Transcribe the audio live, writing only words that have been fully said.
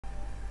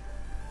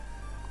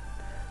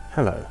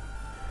Hello,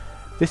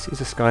 this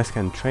is a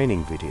Skyscan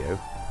training video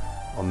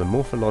on the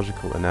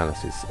morphological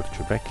analysis of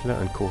trabecular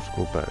and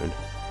cortical bone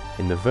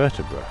in the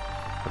vertebra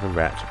of a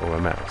rat or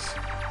a mouse.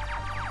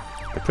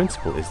 The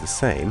principle is the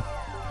same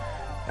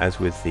as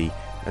with the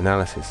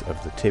analysis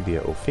of the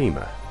tibia or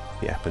femur,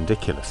 the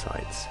appendicular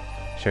sites,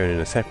 shown in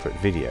a separate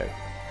video,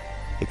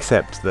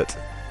 except that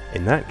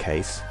in that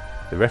case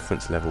the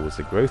reference level was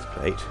the growth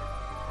plate.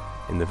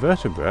 In the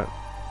vertebra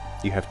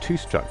you have two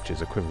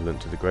structures equivalent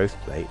to the growth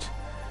plate,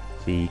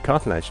 the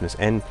cartilaginous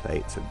end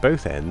plates at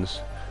both ends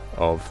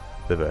of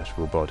the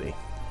vertebral body,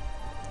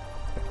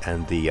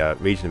 and the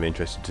region of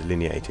interest is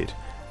delineated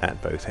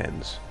at both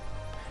ends.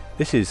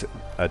 This is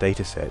a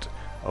data set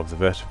of the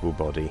vertebral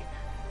body,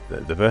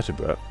 the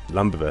vertebra,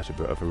 lumbar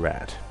vertebra of a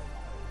rat,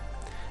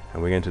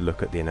 and we're going to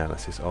look at the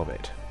analysis of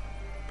it.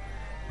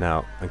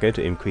 Now I'm going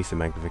to increase the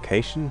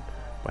magnification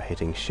by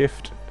hitting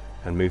Shift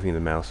and moving the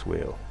mouse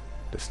wheel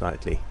to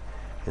slightly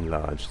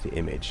enlarge the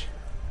image.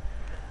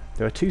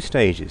 There are two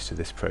stages to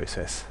this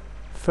process.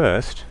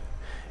 First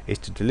is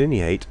to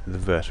delineate the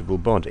vertebral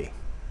body.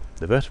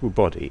 The vertebral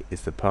body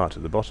is the part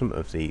at the bottom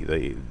of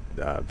the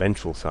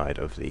ventral side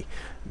of the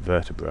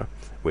vertebra,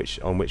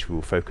 on which we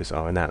will focus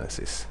our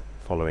analysis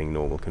following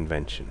normal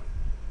convention.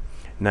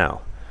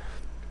 Now,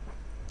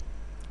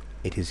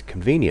 it is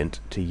convenient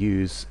to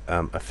use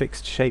a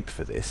fixed shape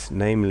for this,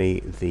 namely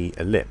the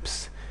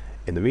ellipse.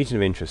 In the region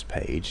of interest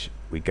page,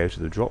 we go to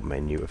the drop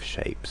menu of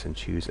shapes and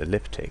choose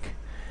elliptic,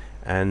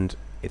 and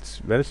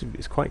it's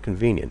quite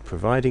convenient,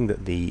 providing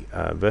that the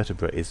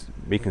vertebra is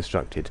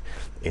reconstructed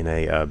in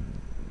a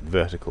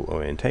vertical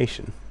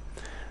orientation.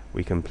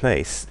 We can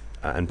place,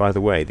 and by the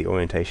way, the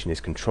orientation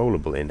is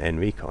controllable in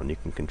NRecon. You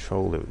can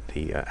control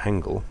the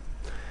angle.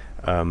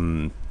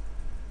 You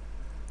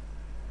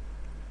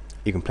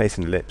can place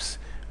an ellipse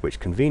which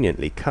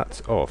conveniently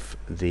cuts off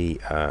the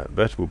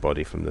vertebral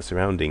body from the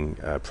surrounding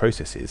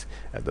processes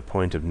at the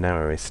point of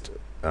narrowest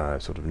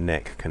sort of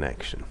neck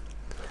connection.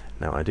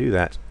 Now I do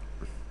that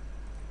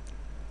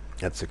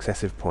at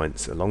successive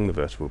points along the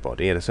vertebral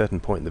body. At a certain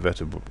point the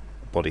vertebral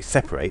body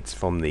separates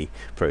from the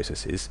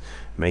processes,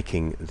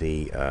 making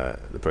the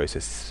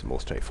process more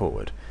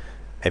straightforward.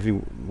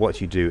 What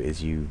you do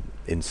is you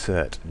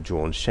insert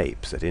drawn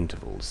shapes at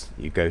intervals.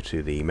 You go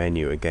to the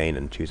menu again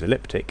and choose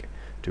elliptic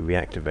to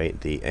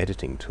reactivate the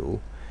editing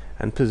tool,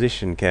 and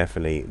position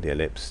carefully the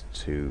ellipse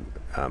to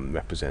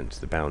represent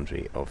the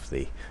boundary of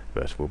the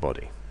vertebral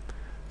body.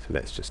 So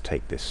let's just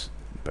take this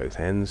both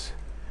ends.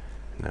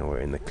 Now we're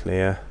in the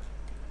clear.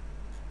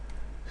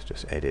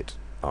 Let's just edit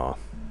our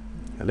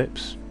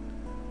ellipse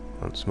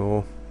once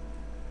more.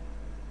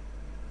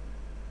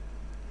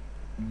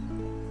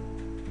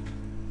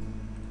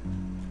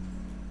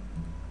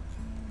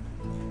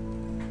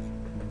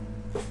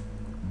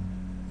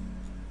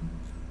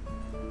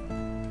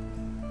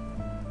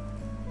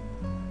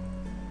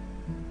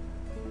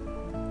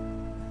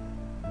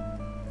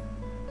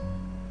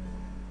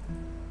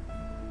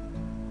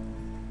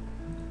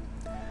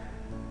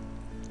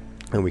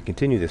 And we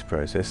continue this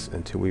process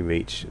until we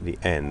reach the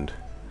end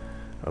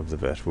of the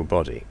vertebral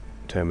body,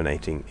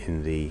 terminating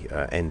in the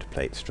end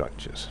plate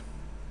structures.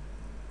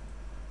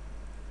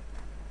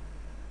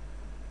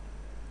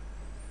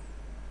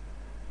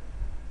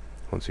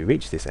 Once we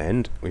reach this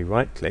end, we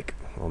right click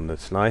on the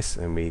slice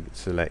and we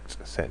select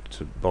set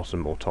to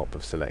bottom or top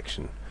of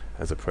selection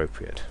as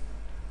appropriate.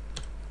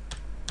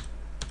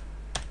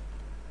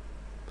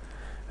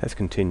 Let's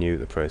continue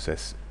the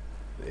process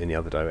in the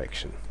other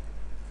direction.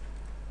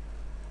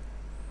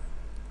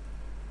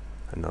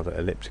 Another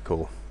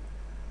elliptical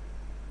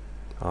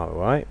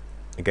ROI.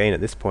 Again,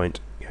 at this point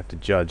you have to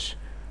judge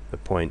the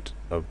point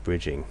of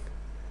bridging,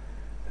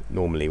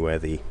 normally where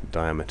the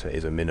diameter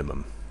is a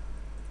minimum.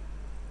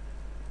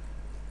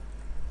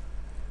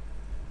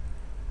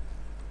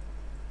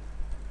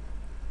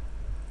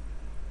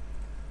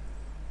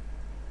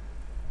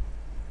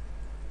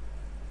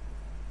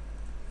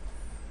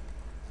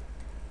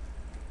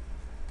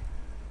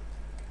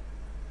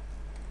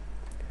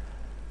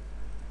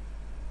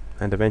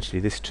 And eventually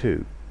this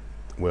too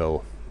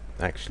will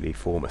actually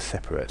form a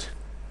separate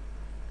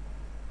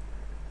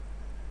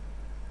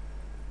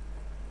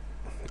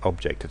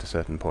object at a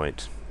certain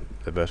point.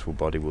 The vertebral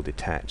body will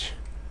detach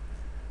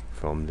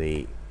from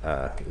the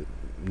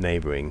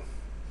neighbouring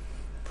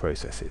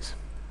processes.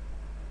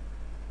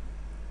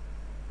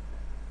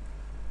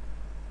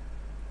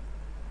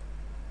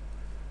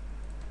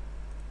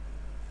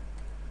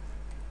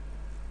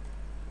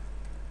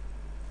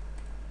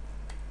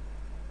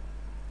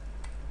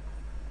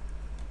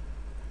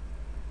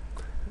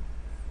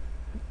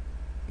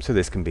 So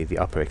this can be the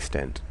upper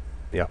extent,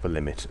 the upper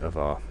limit of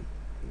our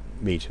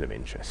region of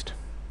interest.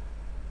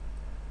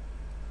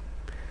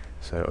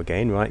 So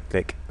again, right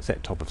click,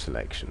 set top of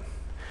selection.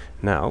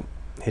 Now,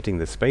 hitting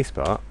the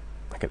spacebar,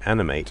 I can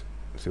animate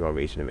through our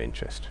region of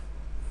interest,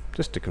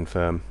 just to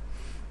confirm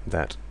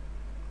that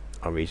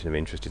our region of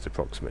interest is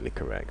approximately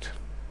correct.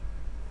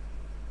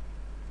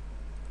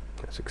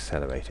 Let's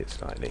accelerate it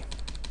slightly.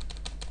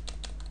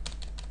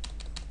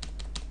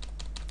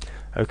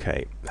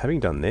 Okay, having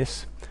done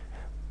this,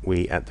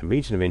 we, at the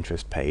region of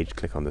interest page,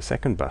 click on the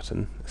second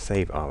button,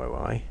 Save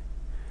ROI,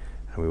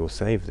 and we will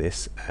save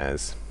this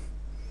as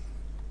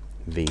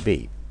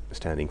VB,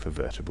 standing for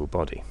vertebral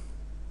body.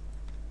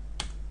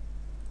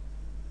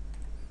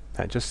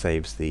 That just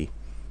saves the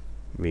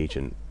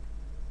region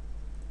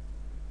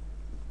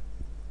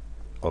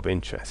of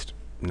interest.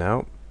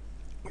 Now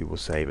we will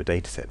save a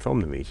dataset from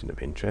the region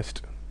of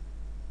interest.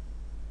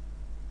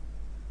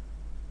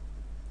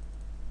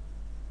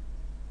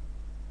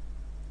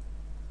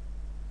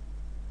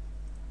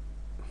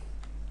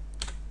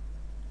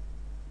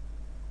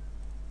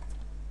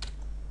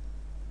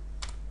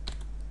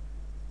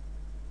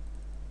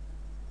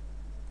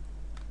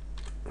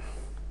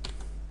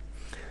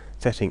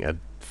 Setting a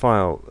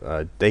file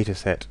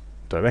dataset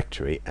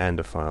directory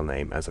and a file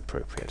name as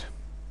appropriate.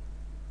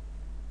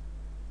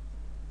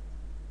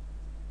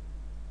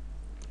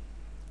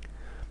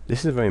 This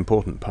is a very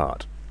important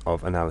part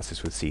of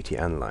analysis with CT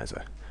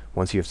Analyzer.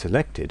 Once you have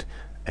selected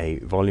a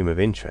volume of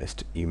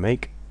interest, you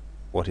make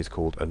what is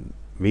called a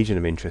region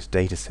of interest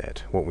dataset,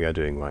 what we are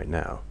doing right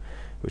now,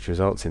 which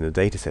results in a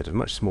dataset of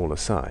much smaller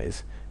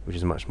size, which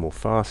is much more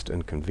fast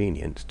and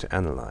convenient to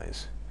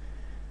analyze.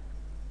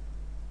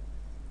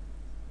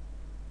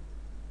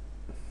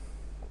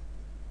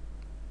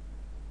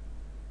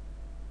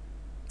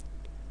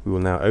 We will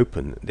now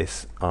open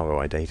this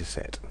ROI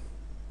dataset.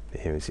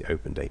 Here is the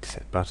Open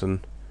Dataset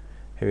button.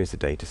 Here is the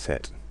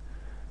dataset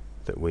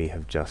that we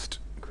have just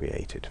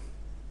created.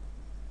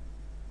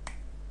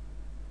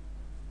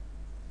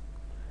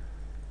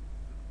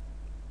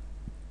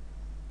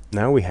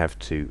 Now we have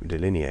to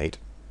delineate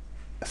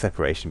a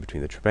separation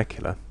between the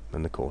trabecular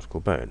and the cortical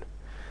bone.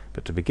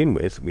 But to begin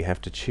with, we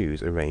have to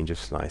choose a range of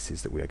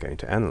slices that we are going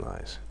to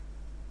analyze.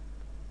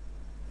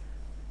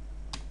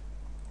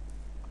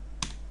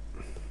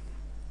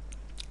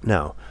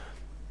 Now,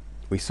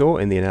 we saw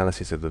in the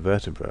analysis of the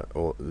vertebra,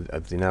 or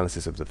of the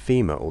analysis of the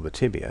femur or the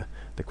tibia,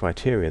 the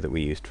criteria that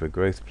we used for a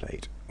growth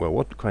plate. Well,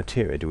 what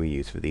criteria do we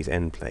use for these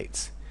end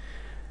plates?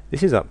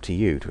 This is up to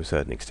you to a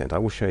certain extent. I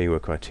will show you a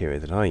criteria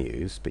that I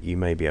use, but you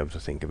may be able to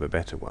think of a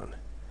better one.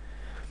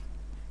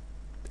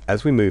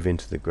 As we move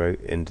into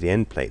the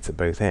end plates at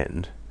both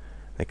ends,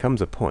 there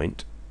comes a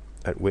point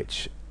at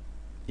which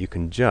you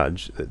can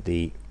judge that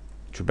the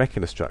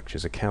trabecular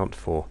structures account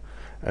for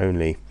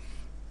only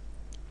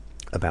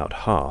about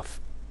half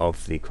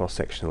of the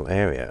cross-sectional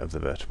area of the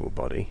vertebral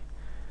body,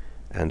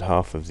 and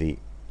half of the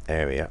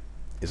area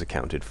is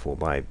accounted for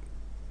by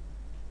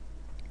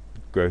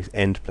growth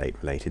end plate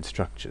related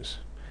structures.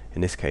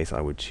 In this case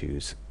I would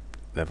choose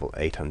level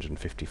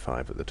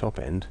 855 at the top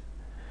end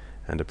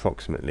and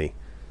approximately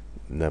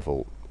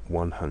level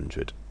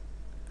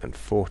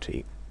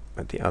 140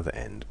 at the other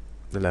end,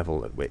 the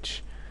level at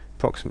which,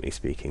 approximately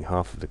speaking,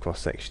 half of the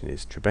cross-section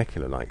is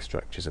trabecular-like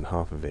structures and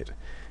half of it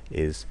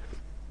is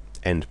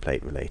end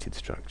plate related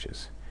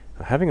structures.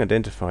 Now, having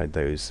identified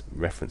those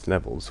reference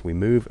levels, we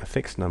move a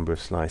fixed number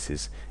of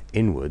slices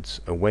inwards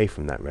away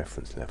from that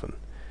reference level.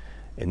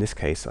 In this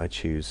case I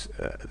choose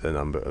the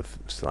number of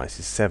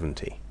slices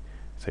 70.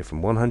 So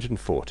from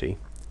 140,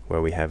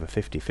 where we have a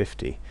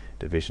 50-50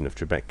 division of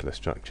trabecular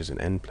structures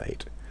and end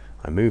plate,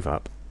 I move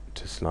up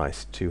to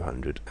slice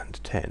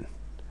 210,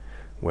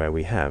 where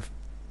we have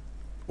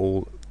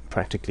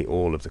practically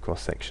all of the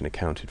cross-section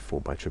accounted for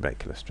by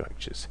trabecular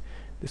structures.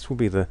 This will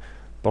be the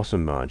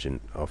bottom margin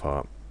of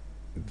our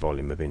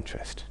volume of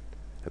interest.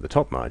 At the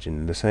top margin,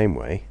 in the same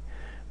way,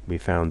 we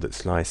found that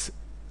slice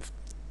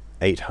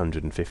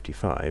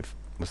 855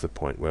 was the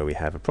point where we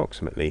have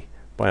approximately,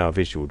 by our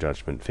visual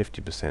judgment,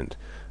 50%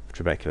 of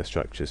trabecular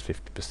structures,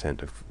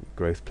 50% of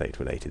growth plate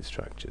related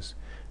structures.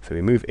 So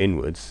we move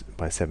inwards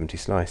by 70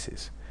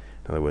 slices,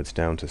 in other words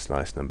down to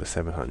slice number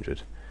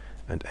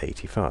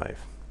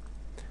 785.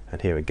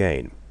 And here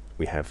again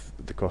we have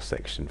the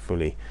cross-section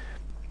fully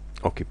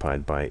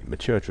occupied by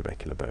mature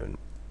trabecular bone.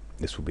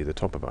 This will be the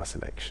top of our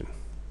selection.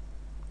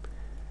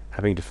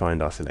 Having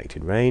defined our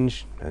selected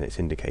range, and it's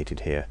indicated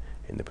here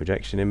in the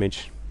projection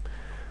image,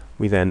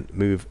 we then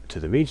move to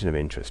the region of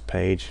interest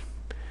page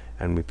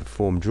and we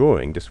perform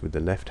drawing just with the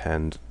left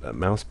hand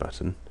mouse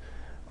button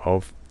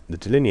of the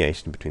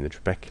delineation between the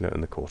trabecular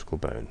and the cortical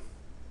bone,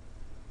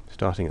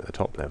 starting at the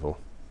top level.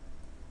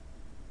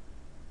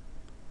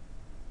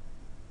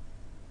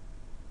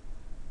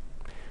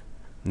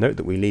 Note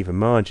that we leave a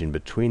margin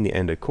between the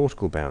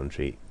endocortical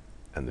boundary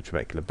and the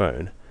trabecular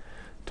bone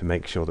to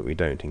make sure that we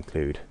don't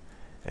include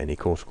any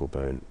cortical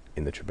bone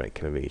in the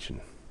trabecular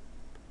region.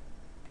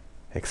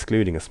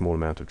 Excluding a small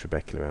amount of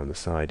trabecular around the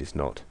side is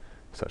not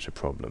such a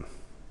problem.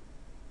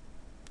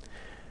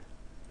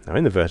 Now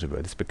in the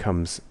vertebra this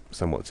becomes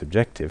somewhat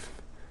subjective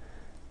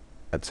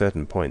at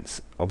certain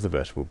points of the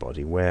vertebral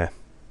body where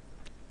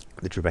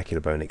the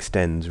trabecular bone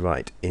extends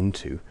right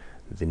into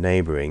the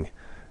neighbouring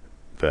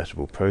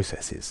vertebral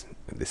processes.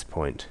 At this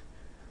point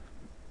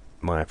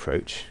my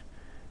approach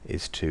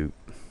is to,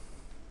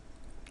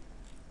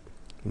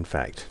 in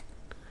fact,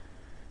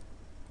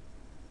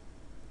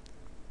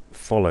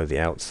 follow the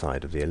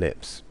outside of the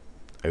ellipse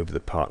over the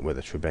part where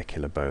the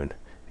trabecular bone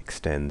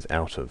extends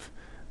out of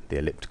the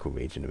elliptical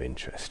region of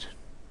interest.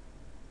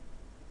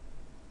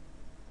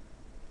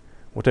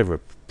 Whatever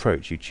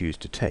approach you choose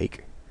to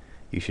take,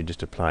 you should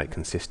just apply it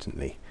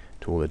consistently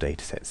to all the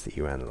data sets that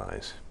you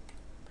analyze.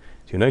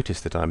 So you'll notice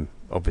that I'm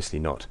obviously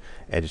not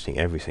editing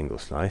every single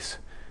slice.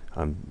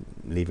 I'm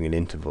leaving an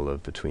interval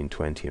of between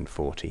 20 and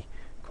 40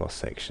 cross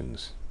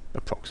sections,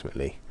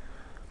 approximately,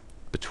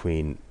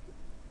 between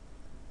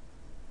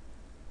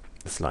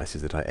the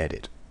slices that I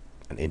edit,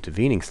 and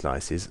intervening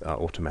slices are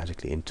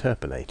automatically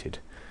interpolated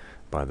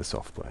by the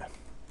software.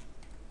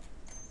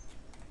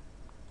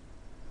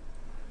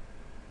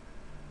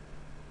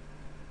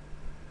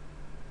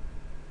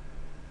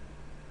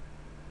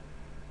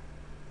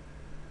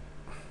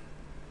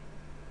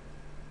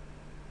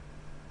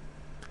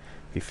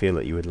 If you feel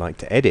that you would like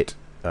to edit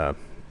an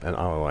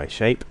ROI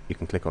shape, you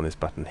can click on this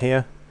button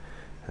here,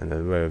 and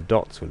a row of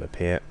dots will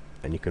appear,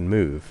 and you can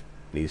move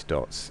these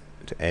dots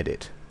to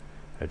edit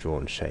a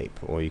drawn shape,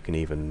 or you can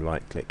even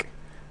right click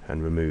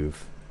and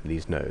remove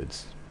these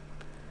nodes.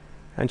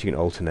 And you can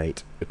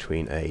alternate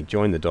between a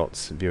join the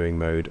dots viewing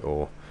mode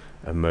or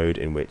a mode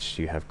in which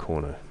you have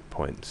corner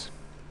points.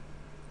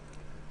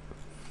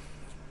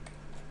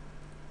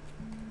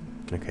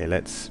 Okay,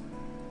 let's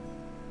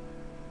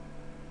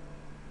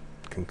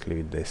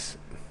conclude this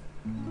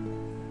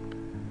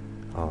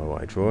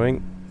ROI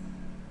drawing.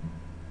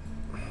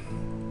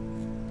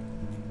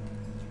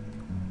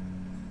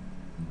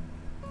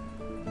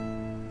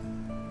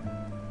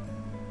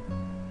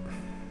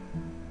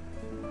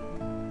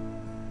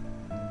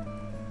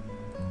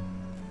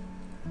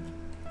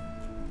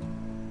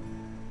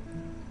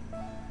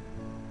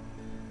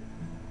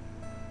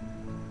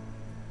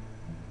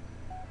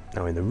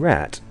 Now in the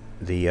rat,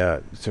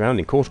 the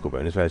surrounding cortical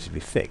bone is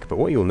relatively thick, but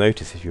what you'll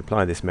notice if you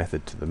apply this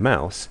method to the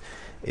mouse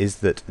is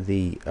that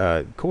the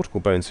cortical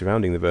bone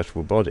surrounding the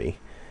vertebral body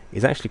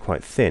is actually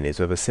quite thin, is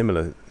of a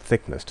similar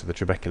thickness to the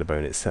trabecular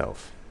bone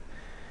itself.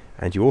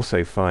 And you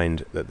also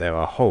find that there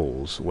are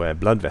holes where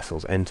blood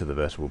vessels enter the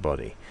vertebral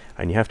body,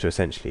 and you have to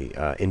essentially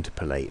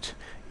interpolate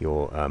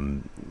your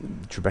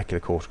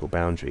trabecular cortical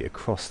boundary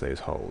across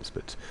those holes,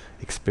 but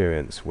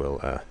experience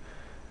will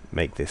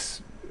make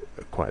this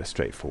quite a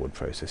straightforward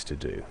process to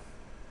do.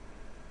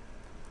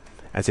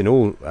 As in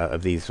all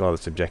of these rather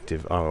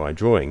subjective ROI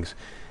drawings,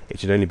 it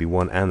should only be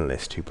one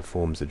analyst who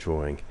performs the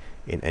drawing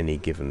in any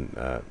given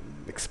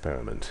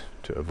experiment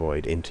to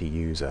avoid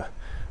inter-user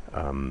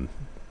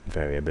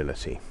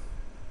variability.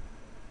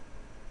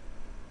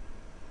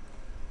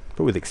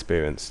 But with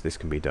experience, this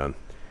can be done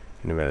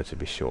in a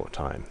relatively short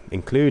time.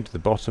 Include the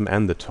bottom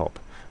and the top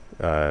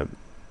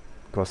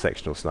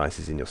cross-sectional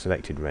slices in your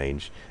selected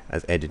range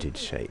as edited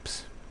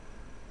shapes.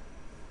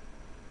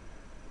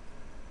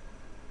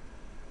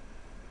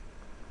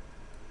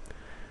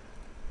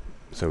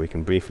 So we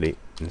can briefly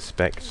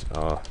inspect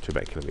our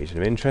trabecular region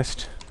of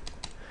interest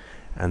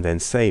and then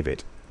save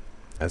it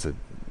as a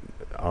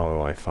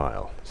ROI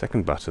file.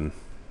 Second button,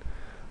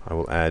 I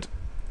will add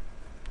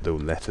the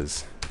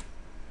letters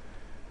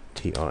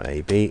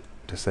TRAB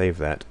to save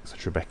that as a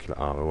trabecular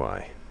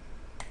ROI.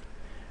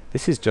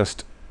 This is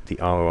just the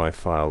ROI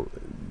file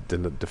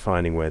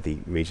defining where the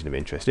region of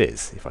interest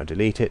is. If I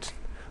delete it,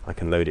 I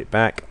can load it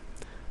back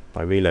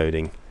by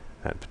reloading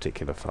that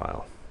particular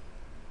file.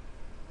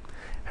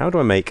 How do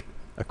I make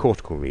a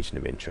cortical region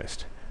of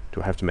interest?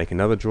 Do I have to make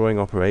another drawing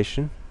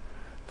operation?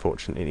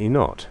 Fortunately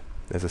not.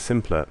 There's a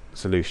simpler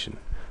solution.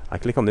 I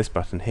click on this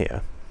button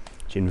here,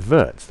 which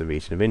inverts the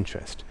region of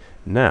interest.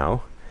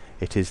 Now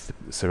it is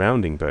the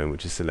surrounding bone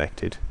which is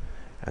selected,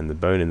 and the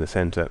bone in the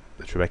center,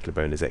 the trabecular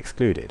bone, is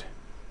excluded.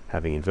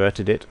 Having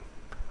inverted it,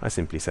 I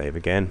simply save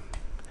again,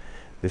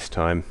 this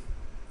time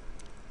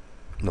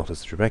not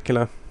as the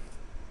trabecular,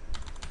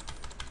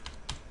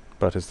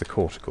 but as the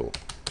cortical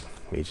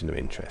region of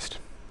interest.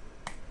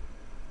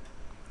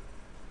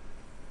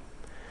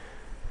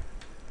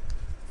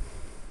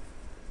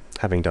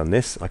 Having done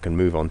this, I can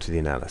move on to the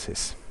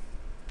analysis.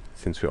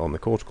 Since we're on the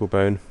cortical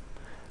bone,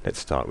 let's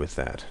start with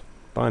that.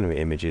 Binary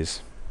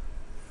images.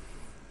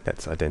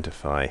 Let's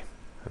identify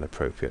an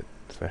appropriate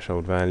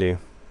threshold value.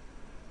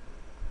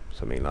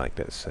 Something like,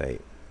 let's say,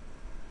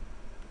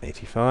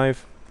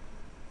 85.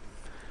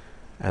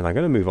 And I'm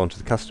going to move on to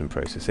the custom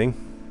processing.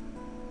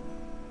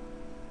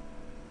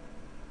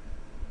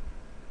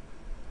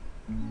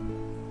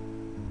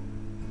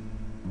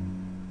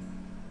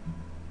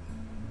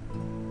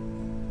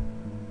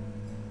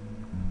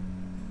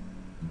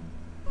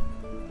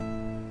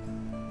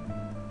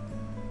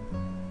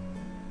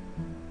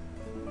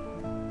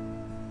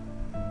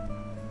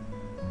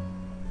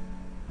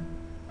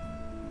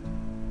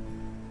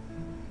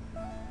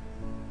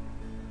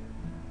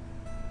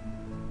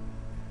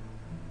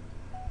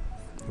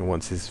 And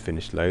once this is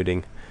finished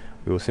loading,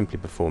 we will simply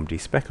perform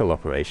despeckle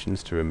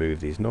operations to remove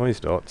these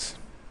noise dots,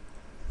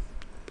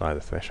 apply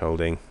the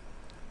thresholding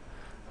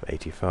of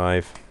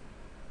 85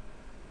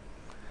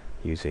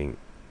 using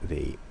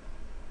the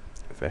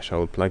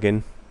threshold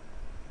plugin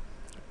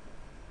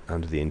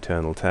under the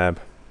internal tab.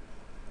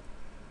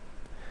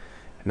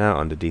 Now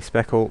under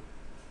despeckle,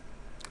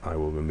 I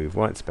will remove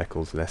white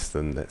speckles less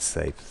than, let's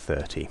say,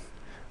 30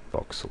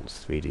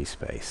 voxels, 3D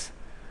space.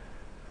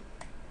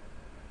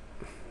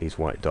 These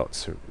white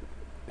dots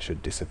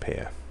should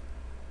disappear.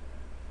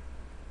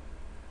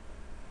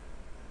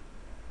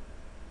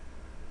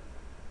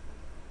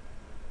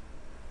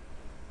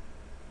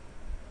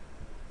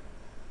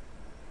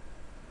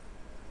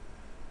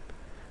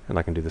 And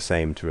I can do the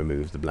same to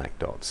remove the black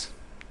dots.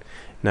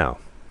 Now,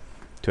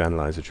 to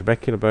analyze the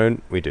trabecular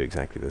bone, we do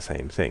exactly the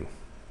same thing.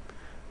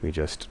 We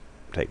just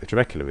take the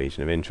trabecular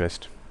region of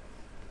interest,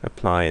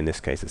 apply, in this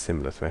case, a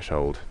similar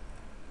threshold,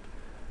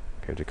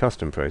 go to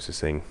custom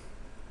processing,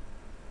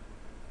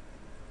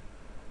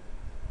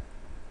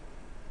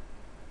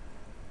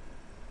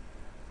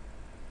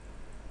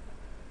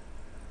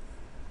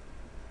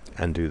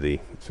 and do the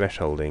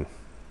thresholding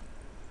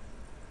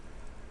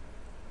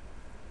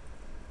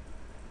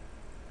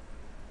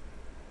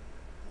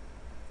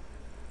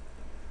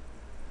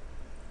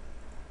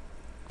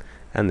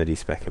and the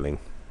despeckling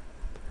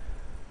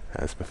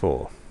as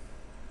before.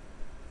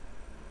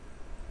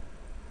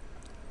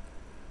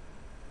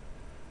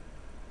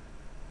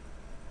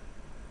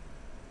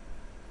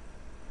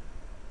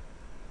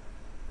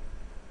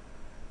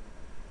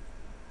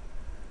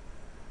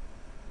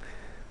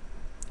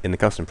 In the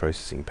custom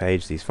processing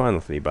page, these final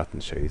three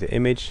buttons show you the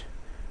image,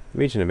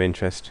 region of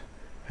interest,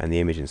 and the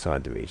image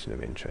inside the region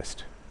of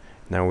interest.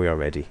 Now we are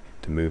ready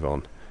to move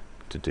on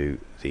to do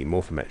the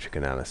morphometric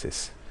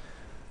analysis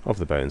of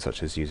the bone,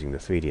 such as using the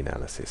 3D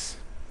analysis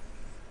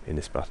in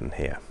this button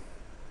here.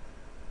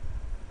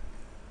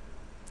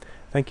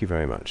 Thank you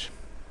very much.